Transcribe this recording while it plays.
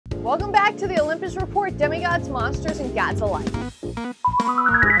Welcome back to the Olympus Report, demigods, monsters, and gods alike.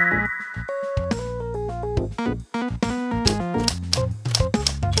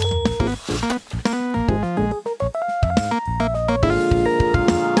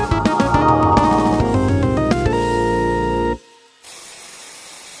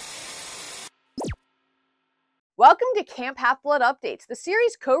 Welcome to Camp Half-Blood Updates, the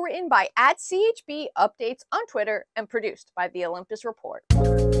series co-written by @CHB Updates on Twitter and produced by the Olympus Report.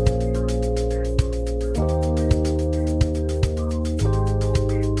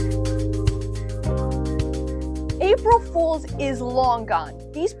 April Fool's is long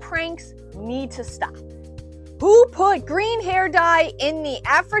gone. These pranks need to stop. Who put green hair dye in the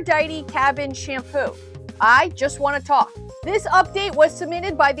Aphrodite Cabin shampoo? I just want to talk. This update was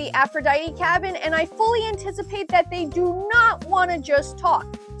submitted by the Aphrodite Cabin, and I fully anticipate that they do not want to just talk.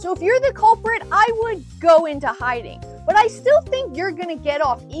 So if you're the culprit, I would go into hiding. But I still think you're going to get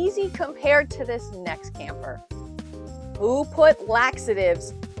off easy compared to this next camper. Who put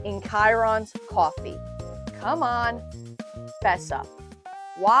laxatives in Chiron's coffee? Come on, fess up.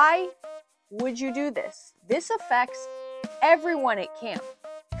 Why would you do this? This affects everyone at camp.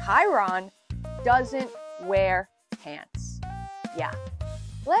 Chiron doesn't wear pants. Yeah,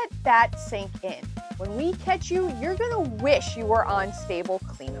 let that sink in. When we catch you, you're gonna wish you were on stable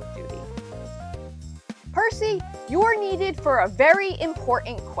cleanup duty. Percy, you are needed for a very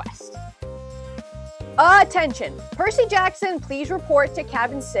important quest. Attention, Percy Jackson, please report to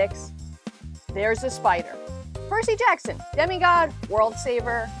Cabin 6. There's a spider. Percy Jackson, demigod, world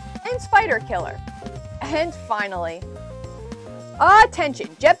saver, and spider killer. And finally, attention,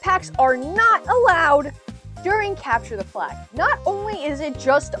 jetpacks are not allowed during Capture the Flag. Not only is it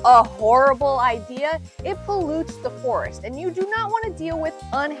just a horrible idea, it pollutes the forest, and you do not want to deal with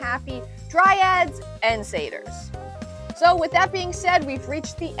unhappy dryads and satyrs. So with that being said, we've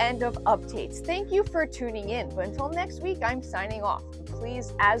reached the end of updates. Thank you for tuning in, but until next week, I'm signing off.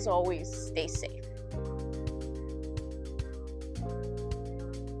 Please, as always, stay safe.